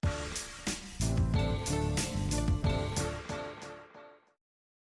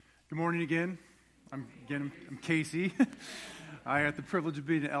Good morning again. I'm Casey. I had the privilege of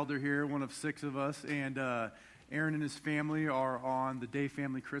being an elder here, one of 6 of us, and Aaron and his family are on the Day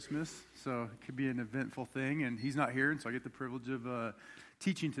Family Christmas, so it could be an eventful thing, and he's not here, and so I get the privilege of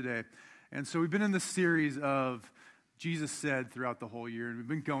teaching today. And so we've been in this series of Jesus Said throughout the whole year, and we've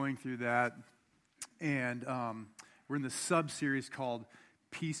been going through that, and we're in the sub-series called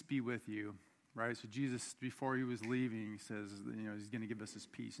Peace Be With You. Right, so Jesus, before he was leaving, he says, he's going to give us his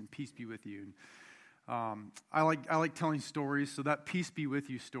peace, and peace be with you. And, I like telling stories, so that peace be with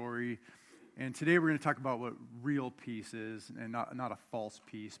you story. And today we're going to talk about what real peace is, and not a false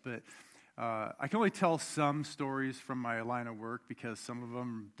peace. But I can only tell some stories from my line of work because some of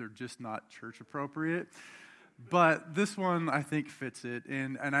them they're just not church appropriate. But this one I think fits it.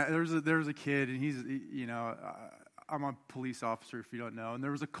 And there's a kid, and he's I'm a police officer, if you don't know, and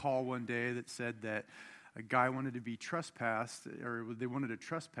there was a call one day that said that a guy wanted to be trespassed, or they wanted to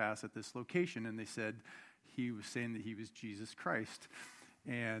trespass at this location, and they said he was saying that he was Jesus Christ,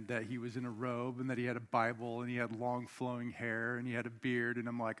 and that he was in a robe, and that he had a Bible, and he had long flowing hair, and he had a beard, and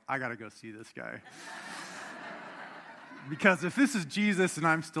I'm like, I gotta go see this guy. Because if this is Jesus and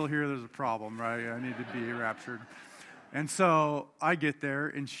I'm still here, there's a problem, right? I need to be raptured. And so I get there,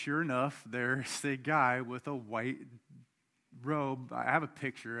 and sure enough, there's a guy with a white robe. I have a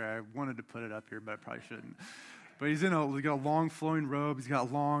picture. I wanted to put it up here, but I probably shouldn't. But he's got a long flowing robe. He's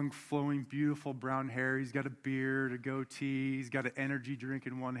got long flowing, beautiful brown hair. He's got a beard, a goatee. He's got an energy drink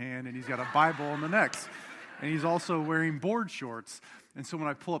in one hand, and he's got a Bible in the next. And he's also wearing board shorts. And so when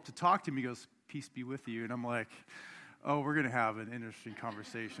I pull up to talk to him, he goes, "Peace be with you." And I'm like, oh, we're going to have an interesting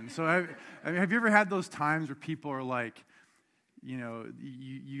conversation. So have you ever had those times where people are like,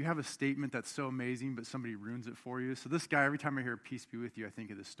 you have a statement that's so amazing, but somebody ruins it for you? So this guy, every time I hear "peace be with you," I think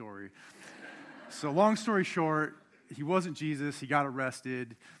of this story. So long story short, he wasn't Jesus. He got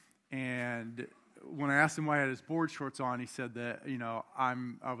arrested. And when I asked him why he had his board shorts on, he said that,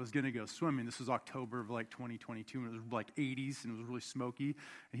 I was going to go swimming. This was October of 2022, and it was 80s, and it was really smoky.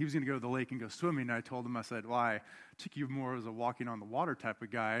 And he was going to go to the lake and go swimming. And I told him, I said, well, I took you more as a walking on the water type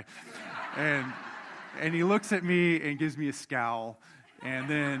of guy. And he looks at me and gives me a scowl. And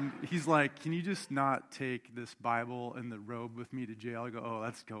then he's like, can you just not take this Bible and the robe with me to jail? I go, oh,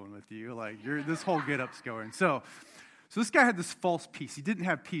 that's going with you. This whole get-up's going. So this guy had this false peace. He didn't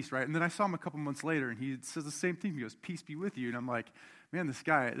have peace, right? And then I saw him a couple months later, and he says the same thing. He goes, "Peace be with you." And I'm like, man,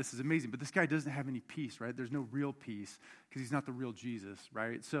 this is amazing. But this guy doesn't have any peace, right? There's no real peace because he's not the real Jesus,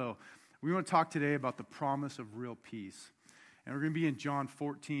 right? So we want to talk today about the promise of real peace. And we're going to be in John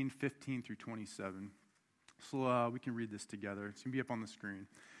 14, 15 through 27. So we can read this together. It's going to be up on the screen.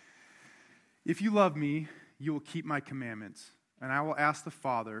 "If you love me, you will keep my commandments. And I will ask the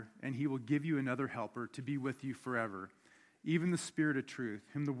Father, and he will give you another helper to be with you forever, even the Spirit of truth,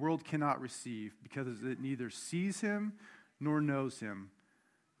 whom the world cannot receive, because it neither sees him nor knows him.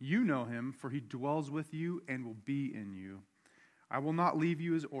 You know him, for he dwells with you and will be in you. I will not leave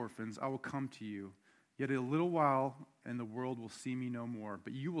you as orphans. I will come to you. Yet a little while, and the world will see me no more.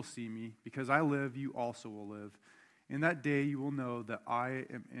 But you will see me, because I live, you also will live. In that day you will know that I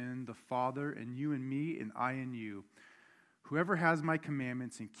am in the Father, and you in me, and I in you. Whoever has my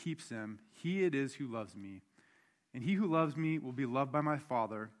commandments and keeps them, he it is who loves me. And he who loves me will be loved by my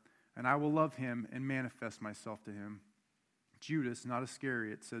Father, and I will love him and manifest myself to him." Judas, not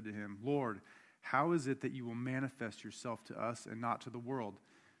Iscariot, said to him, "Lord, how is it that you will manifest yourself to us and not to the world?"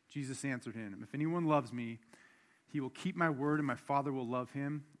 Jesus answered him, "If anyone loves me, he will keep my word, and my Father will love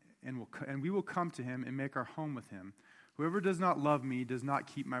him, and we will come to him and make our home with him. Whoever does not love me does not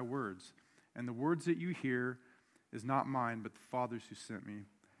keep my words. And the words that you hear is not mine, but the Father's who sent me.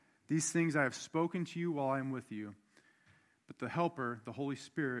 These things I have spoken to you while I am with you. But the Helper, the Holy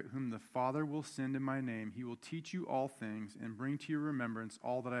Spirit, whom the Father will send in my name, he will teach you all things and bring to your remembrance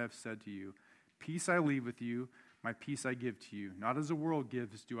all that I have said to you. Peace I leave with you, my peace I give to you. Not as the world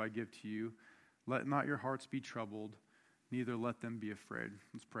gives do I give to you. Let not your hearts be troubled, neither let them be afraid."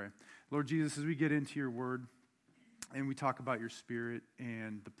 Let's pray. Lord Jesus, as we get into your word and we talk about your Spirit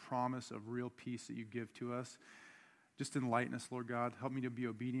and the promise of real peace that you give to us, just enlighten us, Lord God. Help me to be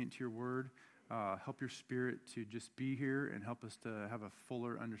obedient to your word. Help your Spirit to just be here and help us to have a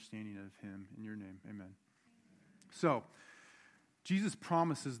fuller understanding of him. In your name, amen. So, Jesus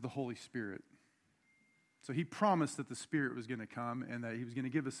promises the Holy Spirit. So he promised that the Spirit was going to come and that he was going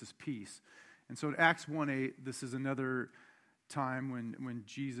to give us this peace. And so in Acts 1:8, this is another time when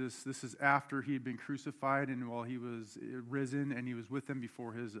Jesus, this is after he had been crucified and while he was risen, and he was with them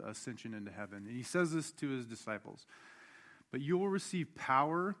before his ascension into heaven. And he says this to his disciples: "But you will receive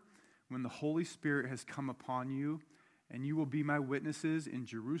power when the Holy Spirit has come upon you, And you will be my witnesses in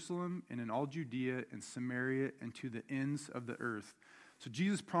Jerusalem and in all Judea and Samaria and to the ends of the earth. So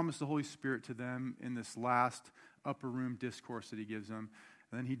Jesus promised the Holy Spirit to them in this last upper room discourse that he gives them.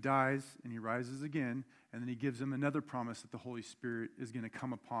 And then he dies and he rises again. And then he gives them another promise that the Holy Spirit is going to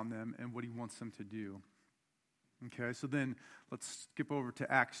come upon them and what he wants them to do. Okay, so then let's skip over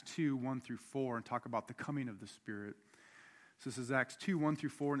to Acts 2, 1 through 4 and talk about the coming of the Spirit. So this is Acts 2, 1 through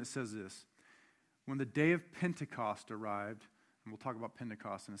 4, and it says this. When the day of Pentecost arrived, and we'll talk about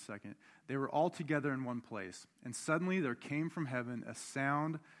Pentecost in a second, they were all together in one place. And suddenly there came from heaven a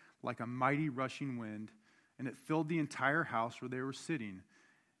sound like a mighty rushing wind, and it filled the entire house where they were sitting.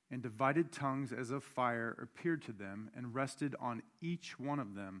 And divided tongues as of fire appeared to them and rested on each one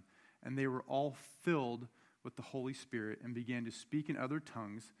of them. And they were all filled with the Holy Spirit and began to speak in other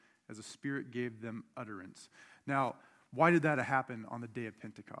tongues as the Spirit gave them utterance. Now, why did that happen on the day of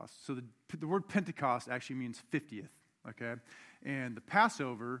Pentecost? So the word Pentecost actually means 50th, okay? And the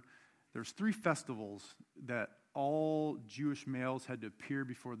Passover, there's 3 festivals that all Jewish males had to appear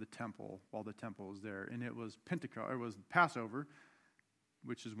before the temple while the temple was there. And it was Pentecost, it was Passover,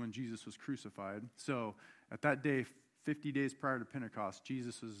 which is when Jesus was crucified. So at that day, 50 days prior to Pentecost,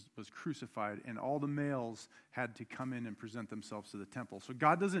 Jesus was crucified, and all the males had to come in and present themselves to the temple. So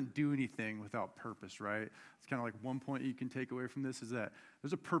God doesn't do anything without purpose, right? It's kind of like one point you can take away from this is that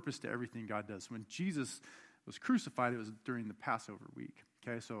there's a purpose to everything God does. When Jesus was crucified, it was during the Passover week,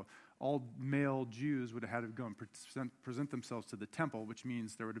 okay? So all male Jews would have had to go and present themselves to the temple, which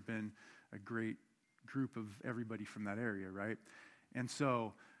means there would have been a great group of everybody from that area, right? And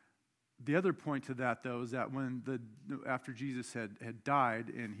so the other point to that, though, is that after Jesus had died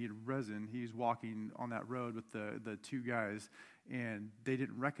and he had risen, he's walking on that road with the 2 guys, and they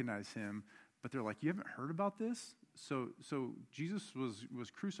didn't recognize him, but they're like, you haven't heard about this? So Jesus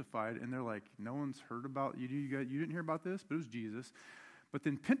was crucified, and they're like, no one's heard about you. You didn't hear about this? But it was Jesus. But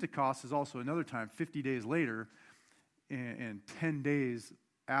then Pentecost is also another time, 50 days later, and 10 days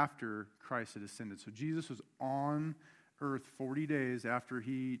after Christ had ascended. So Jesus was on earth 40 days after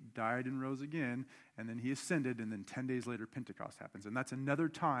he died and rose again, and then he ascended, and then 10 days later Pentecost happens. And that's another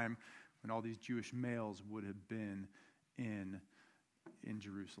time when all these Jewish males would have been in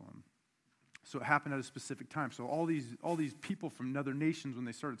Jerusalem. So it happened at a specific time. So all these people from other nations, when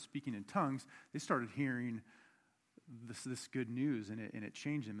they started speaking in tongues, they started hearing this good news, and it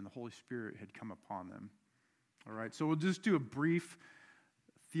changed them, and the Holy Spirit had come upon them. All right, so we'll just do a brief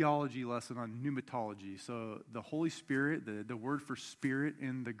theology lesson on pneumatology. So the Holy Spirit, the word for spirit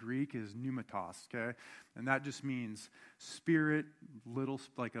in the Greek is pneumatos, okay? And that just means spirit,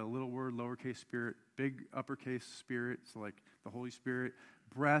 like a little word, lowercase spirit, big uppercase spirit, so like the Holy Spirit,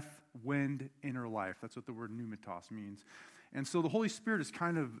 breath, wind, inner life. That's what the word pneumatos means. And so the Holy Spirit is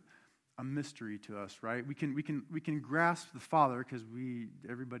kind of a mystery to us, right? We can grasp the Father because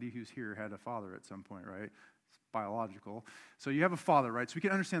everybody who's here had a father at some point, right? Biological. So you have a father, right? So we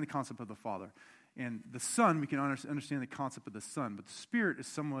can understand the concept of the Father. And the Son, we can understand the concept of the Son. But the Spirit is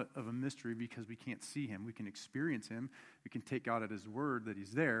somewhat of a mystery because we can't see him. We can experience him. We can take God at his word that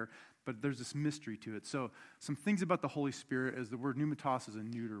he's there. But there's this mystery to it. So some things about the Holy Spirit is the word pneumatos is a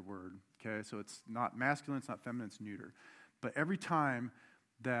neuter word. Okay, so it's not masculine, it's not feminine, it's neuter. But every time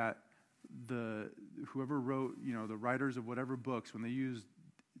that whoever wrote, the writers of whatever books, when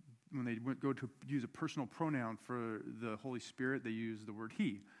they go to use a personal pronoun for the Holy Spirit, they use the word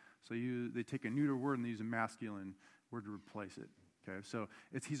he. So they take a neuter word and they use a masculine word to replace it. Okay, so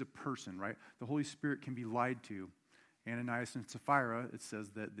he's a person, right? The Holy Spirit can be lied to. Ananias and Sapphira, it says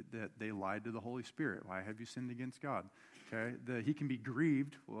that they lied to the Holy Spirit. Why have you sinned against God? Okay, he can be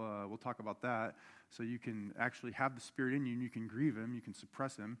grieved. We'll talk about that. So you can actually have the Spirit in you, and you can grieve him. You can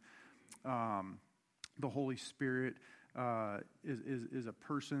suppress him. The Holy Spirit is a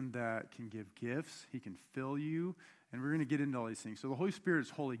person that can give gifts. He can fill you. And we're going to get into all these things. So the Holy Spirit is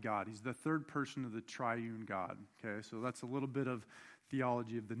holy God. He's the third person of the triune God. Okay, so that's a little bit of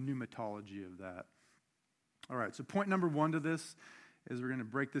theology of the pneumatology of that. All right, so point number 1 to this is we're going to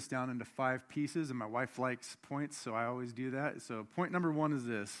break this down into 5 pieces. And my wife likes points, so I always do that. So point number 1 is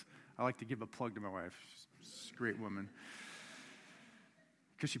this. I like to give a plug to my wife. She's a great woman.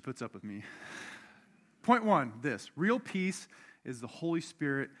 Because she puts up with me. Point 1, this. Real peace is the Holy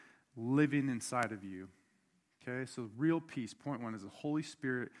Spirit living inside of you. Okay, so real peace, point 1, is the Holy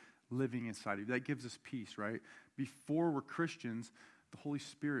Spirit living inside of you. That gives us peace, right? Before we're Christians, the Holy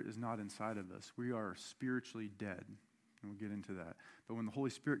Spirit is not inside of us. We are spiritually dead. And we'll get into that. But when the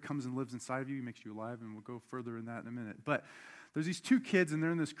Holy Spirit comes and lives inside of you, he makes you alive, and we'll go further in that in a minute. But there's these 2 kids, and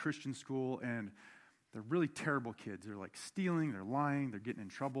they're in this Christian school, and they're really terrible kids. They're like stealing, they're lying, they're getting in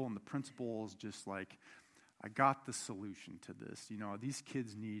trouble, and the principal is just like, I got the solution to this. These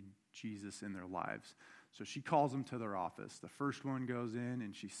kids need Jesus in their lives. So she calls them to their office. The first one goes in,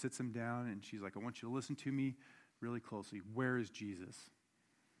 and she sits them down, and she's like, I want you to listen to me really closely. Where is Jesus?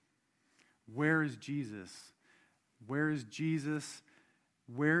 Where is Jesus? Where is Jesus?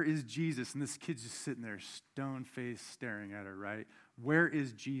 Where is Jesus? And this kid's just sitting there, stone-faced, staring at her, right? Where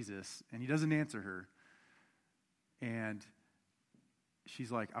is Jesus? And he doesn't answer her. And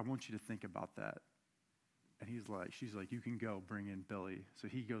she's like, I want you to think about that. And she's like, you can go bring in Billy. So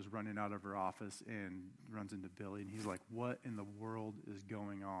he goes running out of her office and runs into Billy. And he's like, what in the world is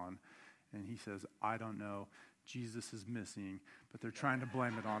going on? And he says, I don't know. Jesus is missing, but they're trying to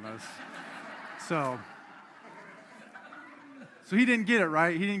blame it on us. So he didn't get it,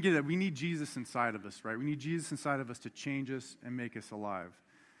 right? He didn't get it. We need Jesus inside of us, right? We need Jesus inside of us to change us and make us alive.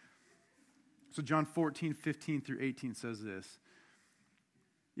 So John 14:15-18 says this.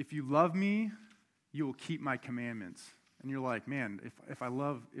 If you love me, you will keep my commandments. And you're like, man, if I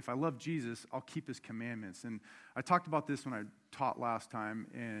love Jesus, I'll keep his commandments. And I talked about this when I taught last time,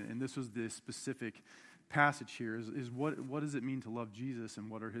 and this was the specific passage here, is what does it mean to love Jesus,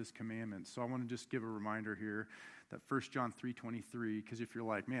 and what are his commandments? So I want to just give a reminder here that 1 John 3:23, because if you're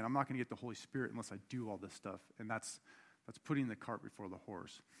like, man, I'm not going to get the Holy Spirit unless I do all this stuff, and that's putting the cart before the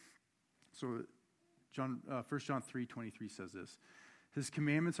horse. So 1 John 3:23 says this. His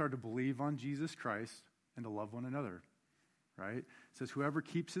commandments are to believe on Jesus Christ and to love one another, right? It says, whoever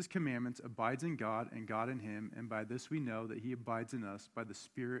keeps his commandments abides in God and God in him, and by this we know that he abides in us by the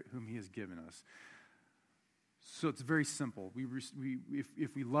Spirit whom he has given us. So it's very simple.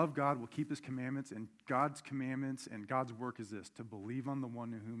 If we love God, we'll keep his commandments, and God's commandments and God's work is this, to believe on the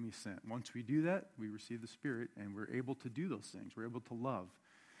one whom he sent. Once we do that, we receive the Spirit, and we're able to do those things. We're able to love.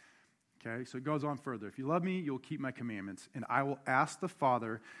 Okay, so it goes on further. If you love me, you'll keep my commandments, and I will ask the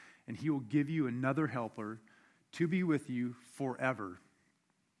Father, and he will give you another helper to be with you forever.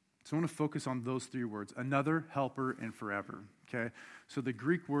 So I want to focus on those three words, another, helper, and forever. Okay, so the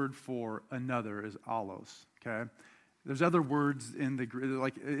Greek word for another is allos. Okay, there's other words in the Greek,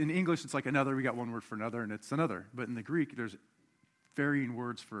 like in English, it's like another. We got one word for another, and it's another. But in the Greek, there's varying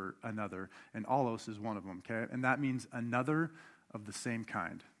words for another, and allos is one of them. Okay, and that means another of the same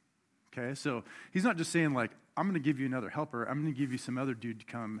kind. Okay, so he's not just saying like, I'm going to give you another helper. I'm going to give you some other dude to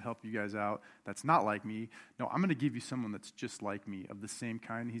come help you guys out that's not like me. No, I'm going to give you someone that's just like me, of the same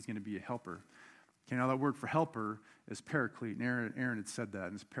kind. He's going to be a helper. Okay, now that word for helper is paraclete. And Aaron had said that,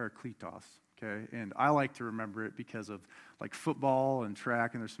 and it's parakletos. Okay, and I like to remember it because of like football and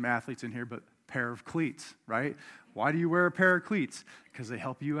track, and there's some athletes in here, but pair of cleats, right? Why do you wear a pair of cleats? Because they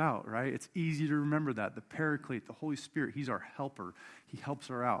help you out, right? It's easy to remember that. The paraclete, the Holy Spirit, he's our helper. He helps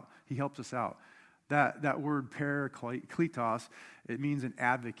her out. He helps us out. That word parakletos, it means an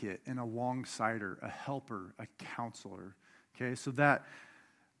advocate, an alongside-er, a helper, a counselor. Okay, so that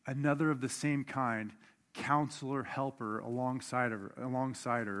another of the same kind, counselor, helper, alongside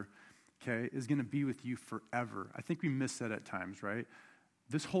her, okay, is going to be with you forever. I think we miss that at times, right?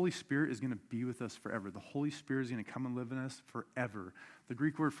 This Holy Spirit is going to be with us forever. The Holy Spirit is going to come and live in us forever. The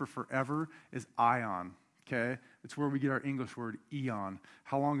Greek word for forever is aion, okay? It's where we get our English word eon.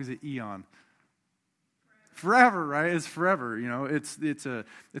 How long is it eon? Forever, right? It's forever. It's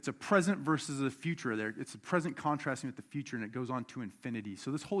a present versus a future there. It's a present contrasting with the future, and it goes on to infinity.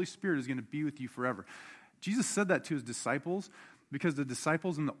 So this Holy Spirit is going to be with you forever. Jesus said that to his disciples because the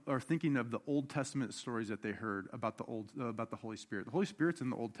disciples are thinking of the Old Testament stories that they heard about the Holy Spirit. The Holy Spirit's in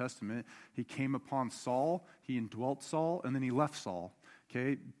the Old Testament. He came upon Saul, he indwelt Saul, and then he left Saul.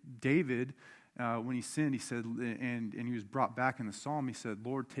 Okay, David, when he sinned, he said, and he was brought back in the Psalm, he said,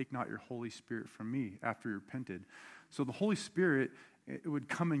 Lord, take not your Holy Spirit from me after he repented. So the Holy Spirit, it would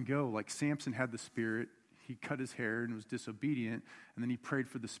come and go. Like Samson had the Spirit. He cut his hair and was disobedient, and then he prayed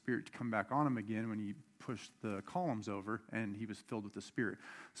for the Spirit to come back on him again when he pushed the columns over, and he was filled with the Spirit.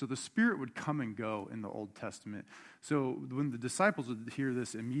 So the Spirit would come and go in the Old Testament. So when the disciples would hear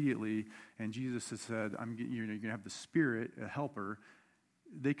this immediately, and Jesus had said, you're going to have the Spirit, a helper,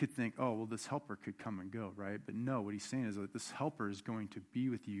 they could think, oh, well, this helper could come and go, right? But no, what he's saying is that this helper is going to be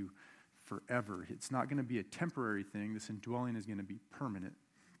with you forever. It's not going to be a temporary thing. This indwelling is going to be permanent.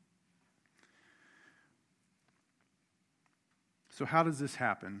 So how does this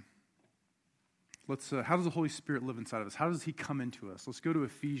happen? How does the Holy Spirit live inside of us? How does he come into us? Let's go to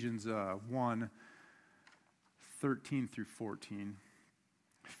Ephesians 1, 13 through 14.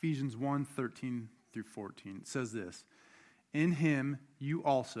 Ephesians 1, 13 through 14. It says this, in him you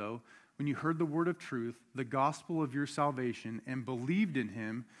also, when you heard the word of truth, the gospel of your salvation, and believed in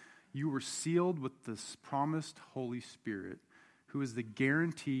him, you were sealed with this promised Holy Spirit, who is the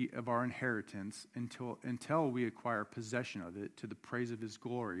guarantee of our inheritance until we acquire possession of it to the praise of his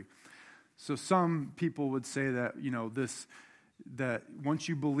glory. So some people would say that, that once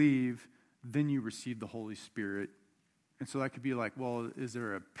you believe, then you receive the Holy Spirit. And so that could be like, well, is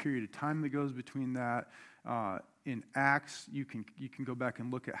there a period of time that goes between that? In Acts, you can go back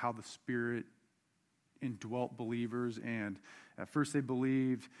and look at how the Spirit indwelt believers, and at first they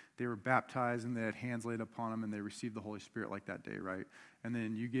believed, they were baptized, and they had hands laid upon them, and they received the Holy Spirit like that day, right? And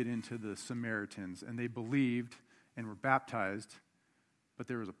then you get into the Samaritans, and they believed and were baptized, but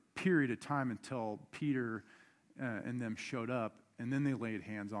there was a period of time until Peter and them showed up, and then they laid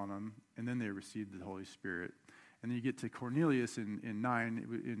hands on them, and then they received the Holy Spirit. And then you get to Cornelius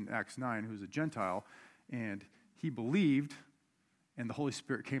in Acts 9, who's a Gentile, and he believed, and the Holy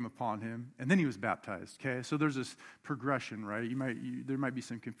Spirit came upon him, and then he was baptized, okay? So there's this progression, right? There might be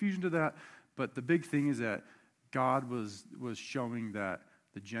some confusion to that, but the big thing is that God was showing that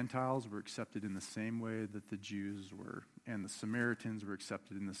the Gentiles were accepted in the same way that the Jews were, and the Samaritans were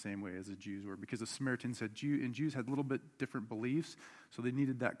accepted in the same way as the Jews were, because the Samaritans and Jews had a little bit different beliefs, so they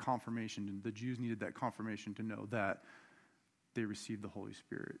needed that confirmation, and the Jews needed that confirmation to know that they received the Holy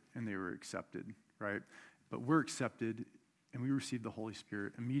Spirit, and they were accepted, right? But we're accepted, and we receive the Holy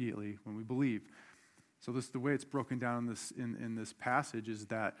Spirit immediately when we believe. So the way it's broken down in this passage is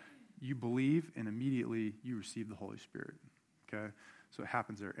that you believe, and immediately you receive the Holy Spirit, okay? So it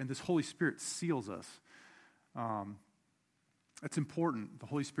happens there. And this Holy Spirit seals us. That's important. The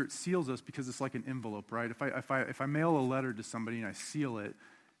Holy Spirit seals us because it's like an envelope, right? If I mail a letter to somebody and I seal it,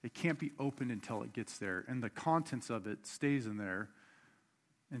 it can't be opened until it gets there. And the contents of it stays in there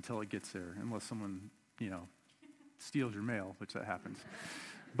until it gets there, unless someone, steals your mail, which that happens.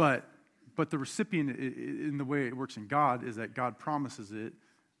 But the recipient, in the way it works in God, is that God promises it,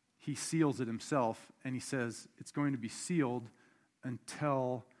 he seals it himself, and he says it's going to be sealed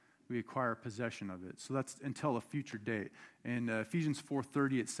until we acquire possession of it. So that's until a future date. In Ephesians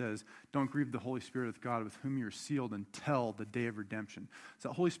 4:30, it says, don't grieve the Holy Spirit of God with whom you are sealed until the day of redemption. So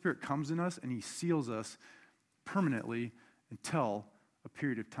the Holy Spirit comes in us, and he seals us permanently until a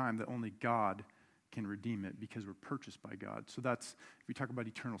period of time that only God can redeem it, because we're purchased by God. So that's, if we talk about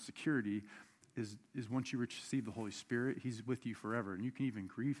eternal security, is once you receive the Holy Spirit, he's with you forever. And you can even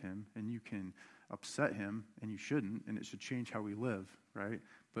grieve him, and you can upset him, and you shouldn't, and it should change how we live, right?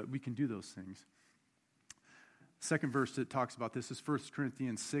 But we can do those things. Second verse that talks about this is 1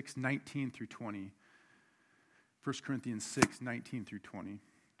 Corinthians 6, 19 through 20. 1 Corinthians 6, 19 through 20.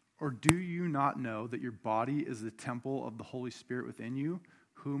 Or do you not know that your body is the temple of the Holy Spirit within you,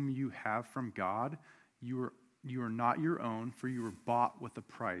 whom you have from God? You are not your own, for you were bought with a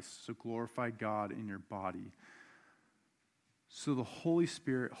price. So glorify God in your body. So the Holy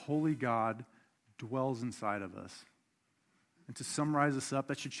Spirit, holy God, dwells inside of us. And to summarize this up,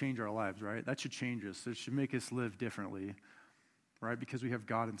 that should change our lives, right? That should change us. It should make us live differently, right? Because we have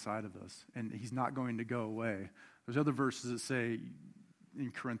God inside of us, and he's not going to go away. There's other verses that say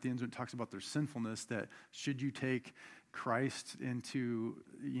in Corinthians, when it talks about their sinfulness, that should you take Christ into,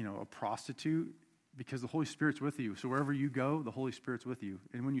 a prostitute, because the Holy Spirit's with you. So wherever you go, the Holy Spirit's with you.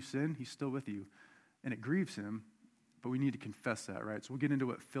 And when you sin, he's still with you. And it grieves him, but we need to confess that, right? So we'll get into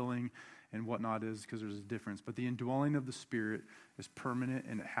what filling and whatnot is, because there's a difference. But the indwelling of the Spirit is permanent,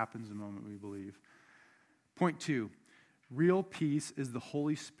 and it happens the moment we believe. Point 2, real peace is the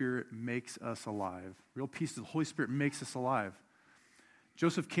Holy Spirit makes us alive. Real peace is the Holy Spirit makes us alive.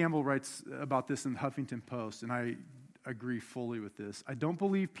 Joseph Campbell writes about this in the Huffington Post, and I agree fully with this. I don't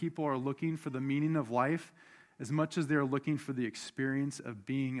believe people are looking for the meaning of life as much as they're looking for the experience of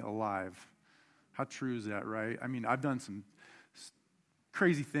being alive. How true is that, right? I mean, I've done some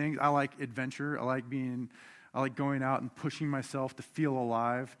crazy things. I like adventure. I like going out and pushing myself to feel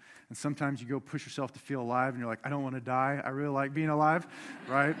alive. And sometimes you go push yourself to feel alive, and you're like, I don't want to die. I really like being alive,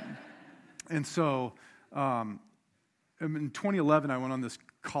 right? And so in 2011, I went on this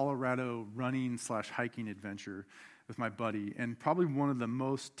Colorado running/hiking adventure with my buddy, and probably one of the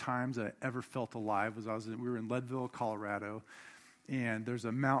most times I ever felt alive was we were in Leadville, Colorado, and there's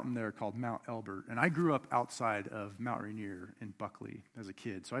a mountain there called Mount Elbert, and I grew up outside of Mount Rainier in Buckley as a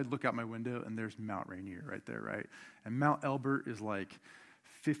kid, so I'd look out my window, and there's Mount Rainier right there, right? And Mount Elbert is like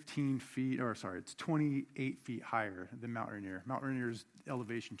it's 28 feet higher than Mount Rainier. Mount Rainier's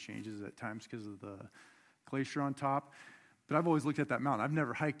elevation changes at times because of the glacier on top, but I've always looked at that mountain. I've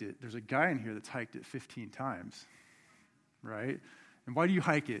never hiked it. There's a guy in here that's hiked it 15 times. Right? And why do you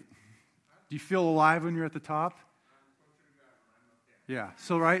hike it? Do you feel alive when you're at the top? Yeah.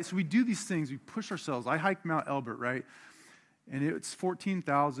 So we do these things. We push ourselves. I hiked Mount Elbert, right? And it's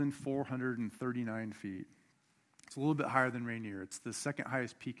 14,439 feet. It's a little bit higher than Rainier. It's the second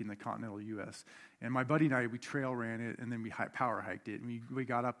highest peak in the continental U.S. And my buddy and I, we trail ran it, and then we power hiked it, and we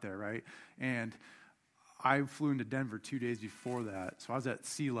got up there, right? And I flew into Denver 2 days before that, so I was at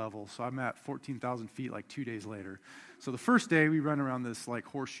sea level, so I'm at 14,000 feet like 2 days later. So the first day, we run around this like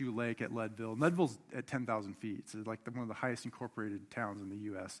horseshoe lake at Leadville. Leadville's at 10,000 feet, so it's like one of the highest incorporated towns in the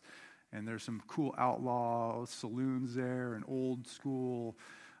U.S., and there's some cool outlaw saloons there and old school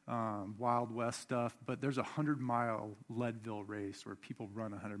Wild West stuff, but there's a 100-mile Leadville race where people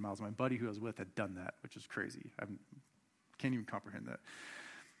run 100 miles. My buddy who I was with had done that, which is crazy. I can't even comprehend that.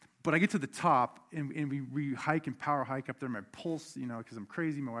 But I get to the top, and we hike and power hike up there. My pulse, because I'm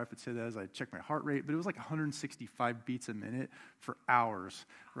crazy, my wife would say that as I check my heart rate, but it was like 165 beats a minute for hours,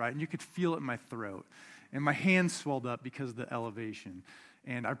 right? And you could feel it in my throat. And my hands swelled up because of the elevation.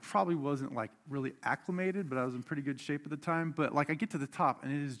 And I probably wasn't like really acclimated, but I was in pretty good shape at the time. But like I get to the top,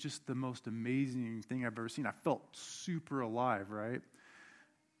 and it is just the most amazing thing I've ever seen. I felt super alive, right?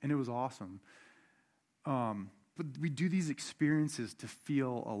 And it was awesome. But we do these experiences to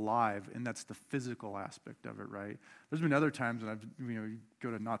feel alive, and that's the physical aspect of it, right? There's been other times when you go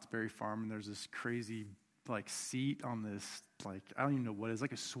to Knott's Berry Farm, and there's this crazy like seat on this, like I don't even know what it is,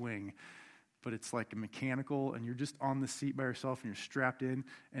 like a swing. But it's like a mechanical, and you're just on the seat by yourself, and you're strapped in,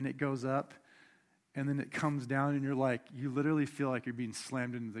 and it goes up, and then it comes down, and you literally feel like you're being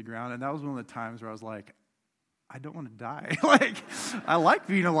slammed into the ground. And that was one of the times where I was like, I don't want to die. I like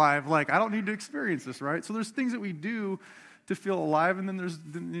being alive. I don't need to experience this, right? So there's things that we do to feel alive, and then there's,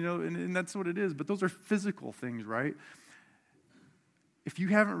 and that's what it is. But those are physical things, right? If you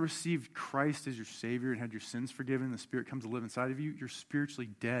haven't received Christ as your Savior and had your sins forgiven, the Spirit comes to live inside of you, you're spiritually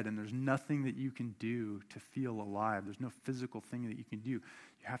dead, and there's nothing that you can do to feel alive. There's no physical thing that you can do. You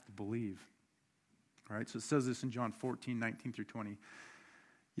have to believe. All right, so it says this in John 14, 19 through 20.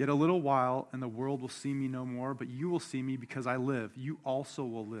 Yet a little while, and the world will see me no more, but you will see me because I live. You also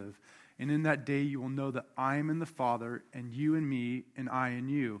will live. And in that day you will know that I am in the Father, and you in me, and I in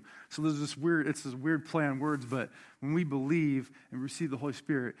you. So there's this weird play on words, but when we believe and receive the Holy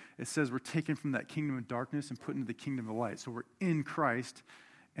Spirit, it says we're taken from that kingdom of darkness and put into the kingdom of light. So we're in Christ,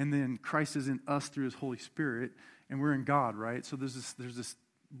 and then Christ is in us through his Holy Spirit, and we're in God, right? So there's this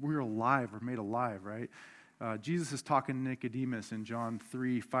we're alive, we're made alive, right? Jesus is talking to Nicodemus in John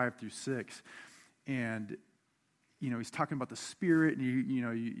 3, 5 through 6, and he's talking about the Spirit, and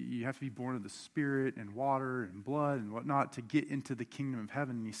you have to be born of the Spirit and water and blood and whatnot to get into the kingdom of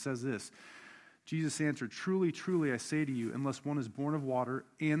heaven. And he says this, Jesus answered, truly, truly, I say to you, unless one is born of water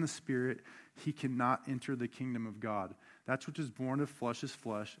and the Spirit, he cannot enter the kingdom of God. That which is born of flesh is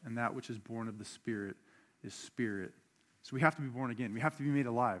flesh, and that which is born of the Spirit is spirit. So we have to be born again. We have to be made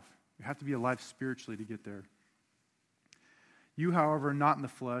alive. We have to be alive spiritually to get there. You, however, are not in the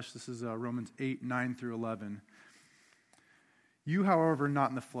flesh. This is Romans 8, 9 through 11. You, however, are not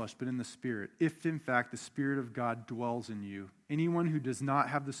in the flesh, but in the Spirit, if in fact the Spirit of God dwells in you. Anyone who does not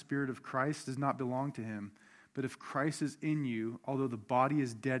have the Spirit of Christ does not belong to him. But if Christ is in you, although the body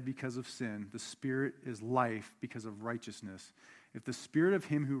is dead because of sin, the Spirit is life because of righteousness. If the Spirit of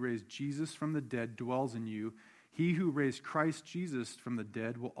him who raised Jesus from the dead dwells in you, he who raised Christ Jesus from the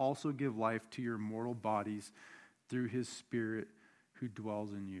dead will also give life to your mortal bodies through his Spirit who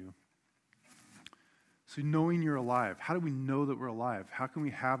dwells in you. So knowing you're alive, how do we know that we're alive? How can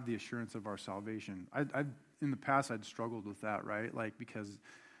we have the assurance of our salvation? In the past, I'd struggled with that, right? Because,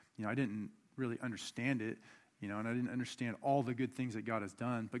 I didn't really understand it, and I didn't understand all the good things that God has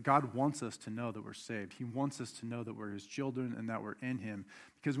done. But God wants us to know that we're saved. He wants us to know that we're his children and that we're in him.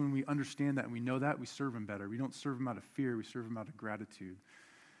 Because when we understand that and we know that, we serve him better. We don't serve him out of fear. We serve him out of gratitude,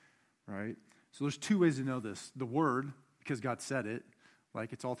 right? So there's two ways to know this. The Word, because God said it.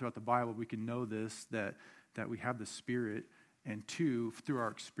 It's all throughout the Bible, we can know this, that we have the Spirit, and two, through our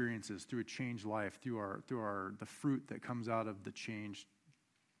experiences, through a changed life, through the fruit that comes out of the changes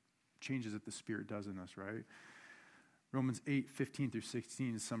that the Spirit does in us, right? Romans 8, 15 through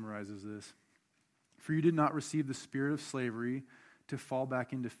 16 summarizes this. For you did not receive the spirit of slavery to fall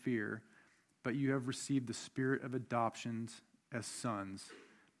back into fear, but you have received the Spirit of adoptions as sons,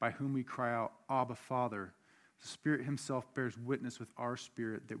 by whom we cry out, Abba, Father. The Spirit himself bears witness with our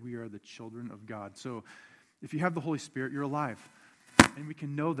spirit that we are the children of God. So if you have the Holy Spirit, you're alive. And we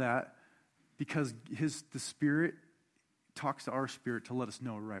can know that because the Spirit talks to our spirit to let us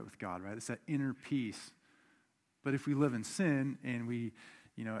know we're right with God, right? It's that inner peace. But if we live in sin and we,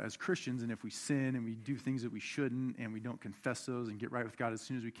 as Christians, and if we sin and we do things that we shouldn't and we don't confess those and get right with God as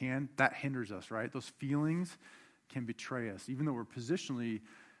soon as we can, that hinders us, right? Those feelings can betray us. Even though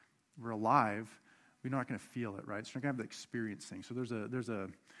we're alive, we're not going to feel it, right? So we're not going to have the experience thing. So there's a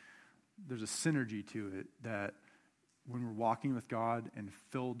synergy to it that when we're walking with God and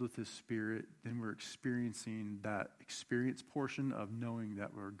filled with His Spirit, then we're experiencing that experience portion of knowing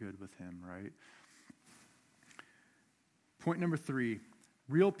that we're good with Him, right? Point number 3,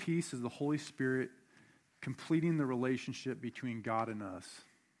 real peace is the Holy Spirit completing the relationship between God and us.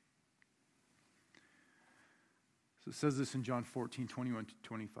 So it says this in John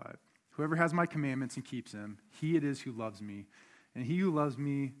 14:21-25. Whoever has my commandments and keeps them, he it is who loves me. And he who loves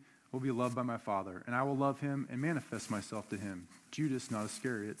me will be loved by my Father. And I will love him and manifest myself to him. Judas, not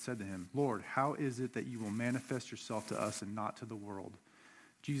Iscariot, said to him, Lord, how is it that you will manifest yourself to us and not to the world?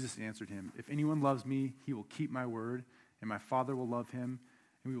 Jesus answered him, if anyone loves me, he will keep my word, and my Father will love him,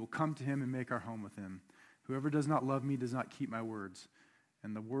 and we will come to him and make our home with him. Whoever does not love me does not keep my words.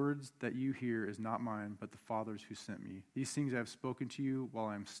 And the words that you hear is not mine, but the Father's who sent me. These things I have spoken to you while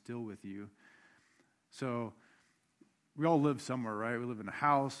I am still with you. So we all live somewhere, right? We live in a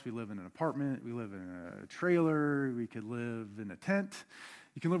house. We live in an apartment. We live in a trailer. We could live in a tent.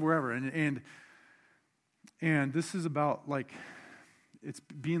 You can live wherever. And this is about like, it's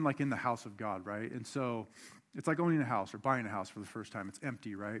being like in the house of God, right? And so it's like owning a house or buying a house for the first time. It's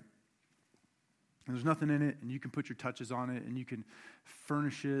empty, right? And there's nothing in it, and you can put your touches on it, and you can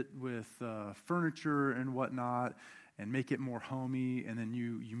furnish it with furniture and whatnot, and make it more homey, and then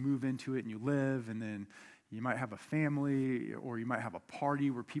you move into it, and you live, and then you might have a family, or you might have a party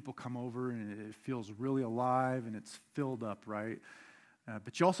where people come over, and it feels really alive, and it's filled up, right?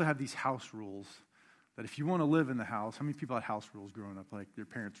 But you also have these house rules, that if you want to live in the house, how many people had house rules growing up, like their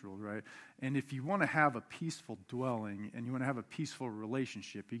parents' rules, right? And if you want to have a peaceful dwelling and you want to have a peaceful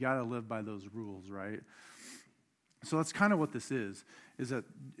relationship, you got to live by those rules, right? So that's kind of what this is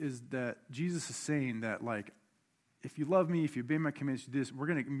that Jesus is saying that, like, if you love me, if you obey my commands, do this,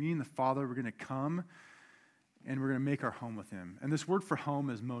 me and the Father, we're going to come and we're going to make our home with him. And this word for home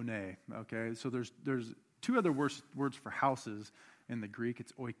is monē, okay? So there's two other words for houses in the Greek.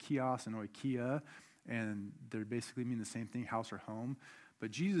 It's oikios and oikia. And they basically mean the same thing, house or home.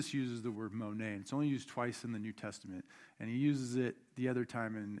 But Jesus uses the word monē, and it's only used twice in the New Testament. And he uses it the other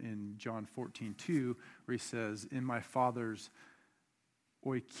time in John 14:2, where he says, in my Father's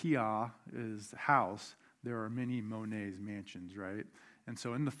oikia is house, there are many monēs, mansions, right? And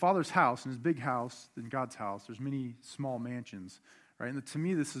so in the Father's house, in his big house, in God's house, there's many small mansions, right? And to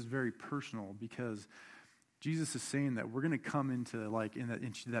me, this is very personal, because Jesus is saying that we're going to come into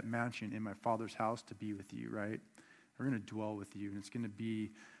that mansion in my Father's house to be with you, right? We're going to dwell with you, and it's going to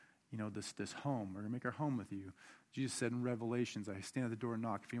be, this home. We're going to make our home with you. Jesus said in Revelations, I stand at the door and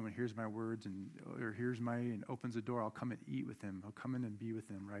knock. If anyone hears my words and opens the door, I'll come and eat with him. I'll come in and be with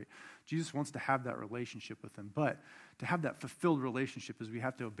him, right? Jesus wants to have that relationship with him, but to have that fulfilled relationship is we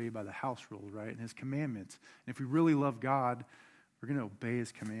have to obey by the house rules, right? And his commandments. And if we really love God, we're going to obey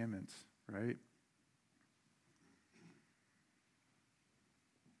his commandments, right?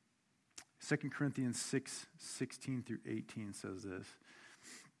 2 Corinthians 6:16-18 says this.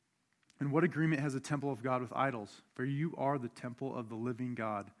 And what agreement has the temple of God with idols? For you are the temple of the living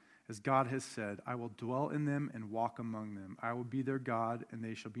God. As God has said, I will dwell in them and walk among them. I will be their God, and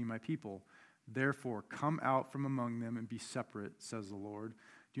they shall be my people. Therefore, come out from among them and be separate, says the Lord.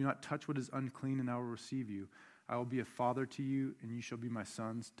 Do not touch what is unclean, and I will receive you. I will be a father to you, and you shall be my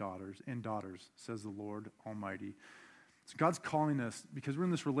sons, daughters, says the Lord Almighty. So God's calling us, because we're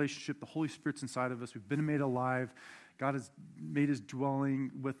in this relationship, the Holy Spirit's inside of us, we've been made alive, God has made his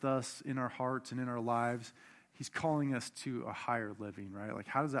dwelling with us in our hearts and in our lives. He's calling us to a higher living, right? Like,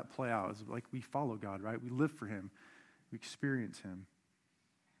 how does that play out? It's like we follow God, right? We live for him. We experience him.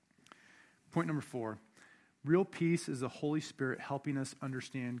 Point number 4, real peace is the Holy Spirit helping us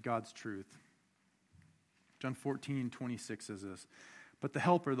understand God's truth. John 14:26 says this. But the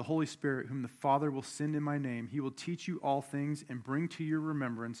Helper, the Holy Spirit, whom the Father will send in my name, he will teach you all things and bring to your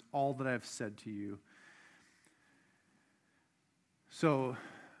remembrance all that I have said to you. So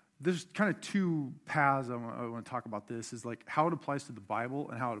there's kind of two paths I want to talk about this, is like how it applies to the Bible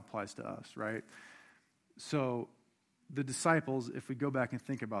and how it applies to us, right? So the disciples, if we go back and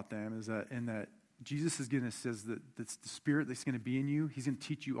think about them, is that Jesus is going to says that it's the Spirit that's going to be in you. He's going to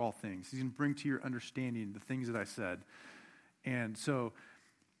teach you all things. He's going to bring to your understanding the things that I said. And so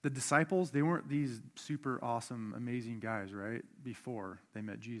the disciples, they weren't these super awesome, amazing guys, right? Before they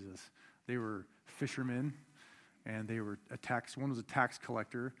met Jesus. They were fishermen, and they were one was a tax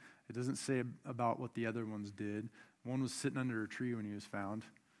collector. It doesn't say about what the other ones did. One was sitting under a tree when he was found.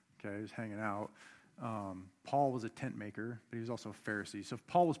 Okay, he was hanging out. Paul was a tent maker, but he was also a Pharisee. So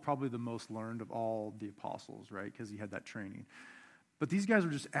Paul was probably the most learned of all the apostles, right? Because he had that training. But these guys were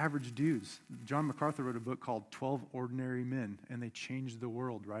just average dudes. John MacArthur wrote a book called 12 Ordinary Men, and they changed the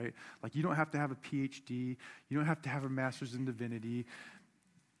world, right? Like, you don't have to have a PhD. You don't have to have a master's in divinity.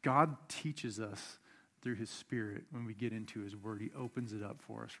 God teaches us through his Spirit when we get into his word. He opens it up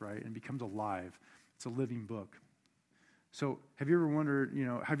for us, right? And becomes alive. It's a living book. So have you ever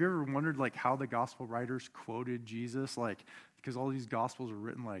wondered like how the gospel writers quoted Jesus? Like, because all these gospels are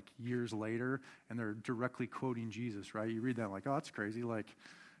written like years later and they're directly quoting Jesus, right? You read that like, oh, that's crazy. Like,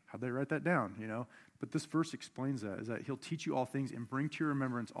 how'd they write that down, But this verse explains that, is that he'll teach you all things and bring to your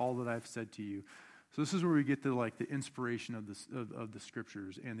remembrance all that I've said to you. So this is where we get to like the inspiration of the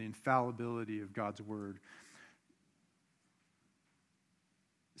scriptures and the infallibility of God's word.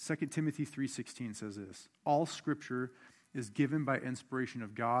 2 Timothy 3:16 says this, all scripture is given by inspiration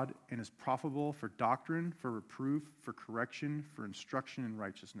of God and is profitable for doctrine, for reproof, for correction, for instruction in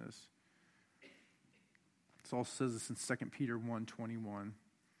righteousness. It also says this in 2 Peter 1:21.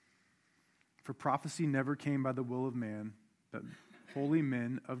 For prophecy never came by the will of man, but holy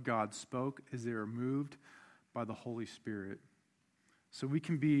men of God spoke as they were moved by the Holy Spirit. So we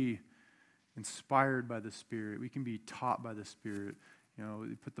can be inspired by the Spirit. We can be taught by the Spirit.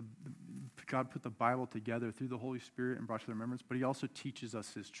 God put the Bible together through the Holy Spirit and brought to the remembrance, but he also teaches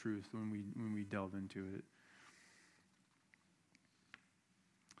us his truth when we delve into it.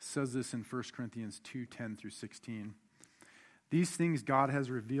 It says this in 1 Corinthians 2:10 through 16. These things God has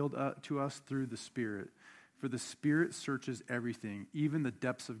revealed to us through the Spirit. For the Spirit searches everything, even the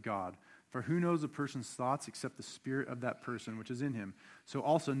depths of God. For who knows a person's thoughts except the spirit of that person which is in him? So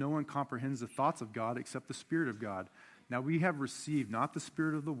also no one comprehends the thoughts of God except the Spirit of God. Now we have received not the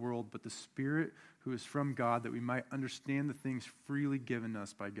spirit of the world, but the Spirit who is from God, that we might understand the things freely given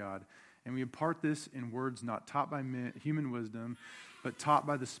us by God. And we impart this in words not taught by human wisdom, but taught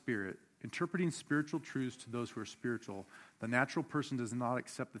by the Spirit, interpreting spiritual truths to those who are spiritual. The natural person does not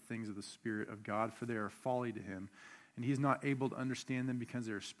accept the things of the Spirit of God, for they are folly to him, and he is not able to understand them because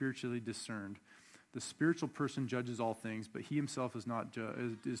they are spiritually discerned. The spiritual person judges all things, but he himself is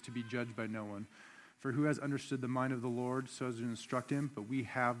to be judged by no one. For who has understood the mind of the Lord so as to instruct him? But we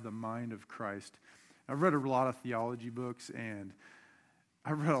have the mind of Christ. I've read a lot of theology books, and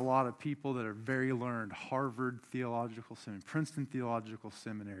I've read a lot of people that are very learned. Harvard Theological Seminary, Princeton Theological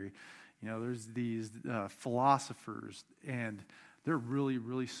Seminary. There's these philosophers, and they're really,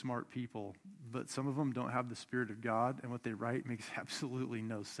 really smart people. But some of them don't have the Spirit of God, and what they write makes absolutely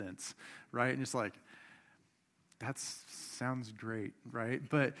no sense, right? And it's like, that sounds great, right?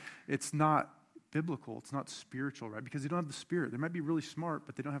 But it's not biblical. It's not spiritual, right? Because they don't have the Spirit. They might be really smart,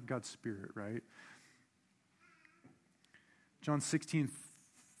 but they don't have God's Spirit, right? John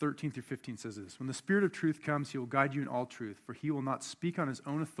 16:13 through 15 says this, when the Spirit of truth comes, he will guide you in all truth, for he will not speak on his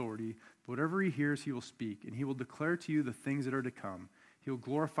own authority, but whatever he hears, he will speak, and he will declare to you the things that are to come. He will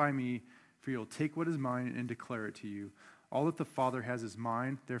glorify me, for he will take what is mine and declare it to you. All that the Father has is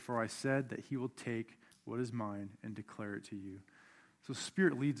mine, therefore I said that he will take what is mine and declare it to you. So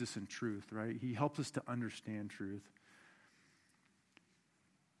Spirit leads us in truth, right? He helps us to understand truth.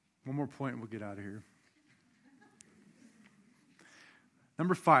 One more point and we'll get out of here.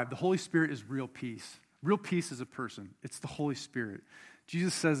 Number 5, the Holy Spirit is real peace. Real peace is a person. It's the Holy Spirit.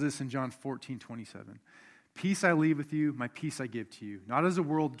 Jesus says this in John 14:27. Peace I leave with you, my peace I give to you. Not as the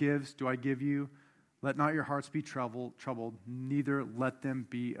world gives, do I give you. Let not your hearts be troubled, neither let them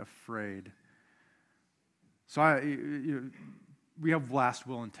be afraid. So we have last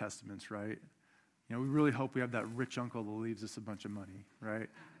will and testaments, right? We really hope we have that rich uncle that leaves us a bunch of money, right?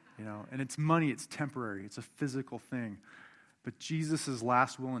 And it's money, it's temporary, it's a physical thing. But Jesus'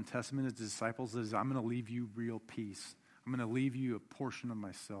 last will and testament to his disciples is, I'm going to leave you real peace. I'm going to leave you a portion of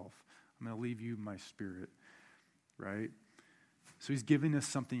myself. I'm going to leave you my Spirit, right? So he's giving us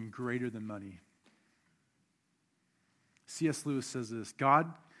something greater than money. C.S. Lewis says this,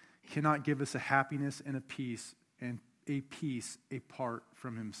 God cannot give us a happiness and a peace apart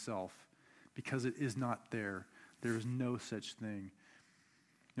from himself, because it is not there. There is no such thing.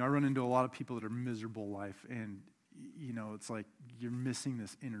 I run into a lot of people that are miserable life, and it's like you're missing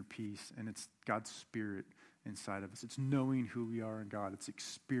this inner peace, and it's God's Spirit inside of us. It's knowing who we are in God. It's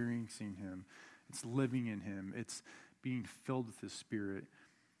experiencing him. It's living in him. It's being filled with his Spirit.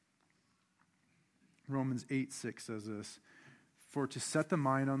 Romans 8:6 says this, for to set the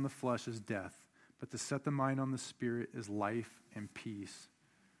mind on the flesh is death, but to set the mind on the Spirit is life and peace.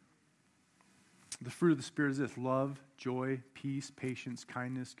 The fruit of the Spirit is this, love, joy, peace, patience,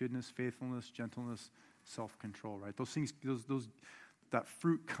 kindness, goodness, faithfulness, gentleness, self-control, right? Those things, that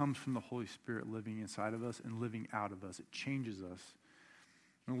fruit comes from the Holy Spirit living inside of us and living out of us. It changes us.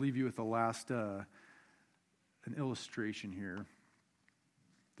 I'm going to leave you with the last, an illustration here.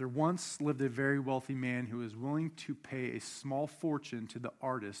 There once lived a very wealthy man who was willing to pay a small fortune to the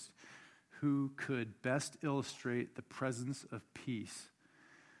artist who could best illustrate the presence of peace.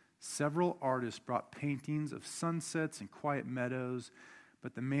 Several artists brought paintings of sunsets and quiet meadows,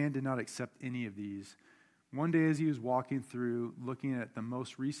 but the man did not accept any of these. One day as he was walking through, looking at the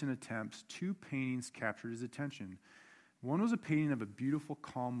most recent attempts, two paintings captured his attention. One was a painting of a beautiful,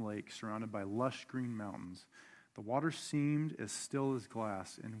 calm lake surrounded by lush green mountains. The water seemed as still as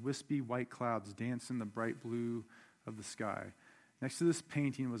glass, and wispy white clouds danced in the bright blue of the sky. Next to this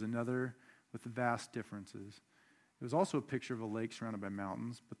painting was another with vast differences. It was also a picture of a lake surrounded by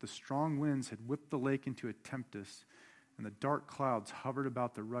mountains, but the strong winds had whipped the lake into a tempest, and the dark clouds hovered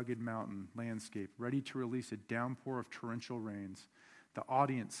about the rugged mountain landscape, ready to release a downpour of torrential rains. The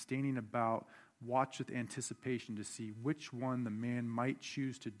audience, standing about, watched with anticipation to see which one the man might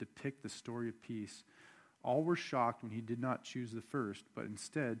choose to depict the story of peace. All were shocked when he did not choose the first, but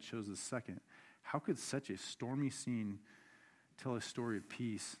instead chose the second. How could such a stormy scene tell a story of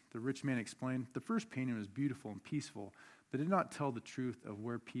peace? The rich man explained, the first painting was beautiful and peaceful, but did not tell the truth of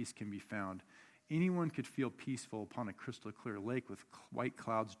where peace can be found. Anyone could feel peaceful upon a crystal clear lake with white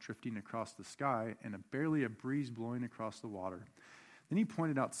clouds drifting across the sky and barely a breeze blowing across the water. Then he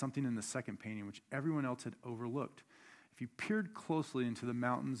pointed out something in the second painting which everyone else had overlooked. If you peered closely into the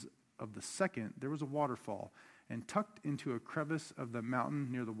mountains of the second, there was a waterfall, and tucked into a crevice of the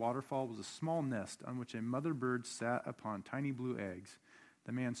mountain near the waterfall was a small nest on which a mother bird sat upon tiny blue eggs.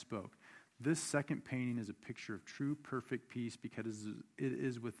 The man spoke. This second painting is a picture of true, perfect peace because it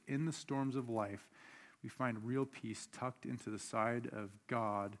is within the storms of life we find real peace tucked into the side of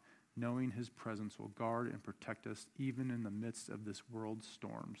God, knowing his presence will guard and protect us even in the midst of this world's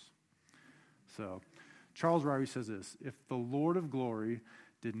storms. So, Charles Ryrie says this, if the Lord of glory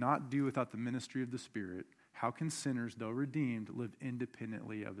did not do without the ministry of the Spirit, how can sinners, though redeemed, live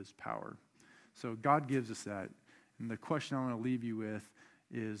independently of his power? So God gives us that. And the question I want to leave you with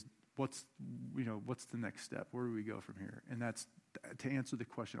is, what's the next step? Where do we go from here? And that's to answer the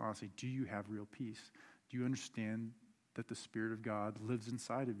question honestly, do you have real peace? Do you understand that the Spirit of God lives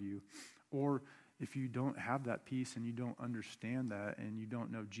inside of you? Or if you don't have that peace and you don't understand that and you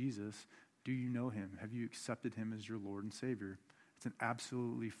don't know Jesus, do you know him? Have you accepted him as your Lord and Savior? It's an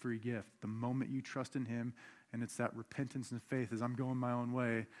absolutely free gift. The moment you trust in him, and it's that repentance and faith as I'm going my own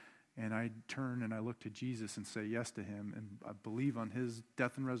way, and I turn and I look to Jesus and say yes to him, and I believe on his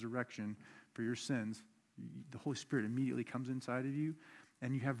death and resurrection for your sins, the Holy Spirit immediately comes inside of you,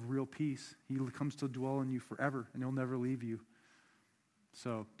 and you have real peace. He comes to dwell in you forever, and he'll never leave you.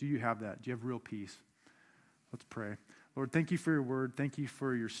 So, do you have that? Do you have real peace? Let's pray. Lord, thank you for your word. Thank you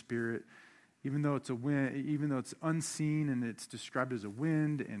for your Spirit. Even though it's a wind, even though it's unseen and it's described as a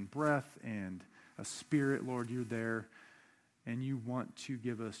wind and breath and a spirit, Lord, you're there. And you want to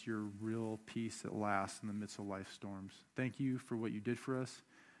give us your real peace that lasts in the midst of life storms. Thank you for what you did for us.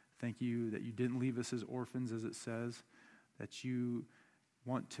 Thank you that you didn't leave us as orphans, as it says, that you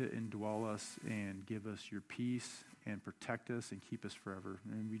want to indwell us and give us your peace and protect us and keep us forever.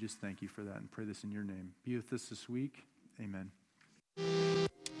 And we just thank you for that and pray this in your name. Be with us this week. Amen.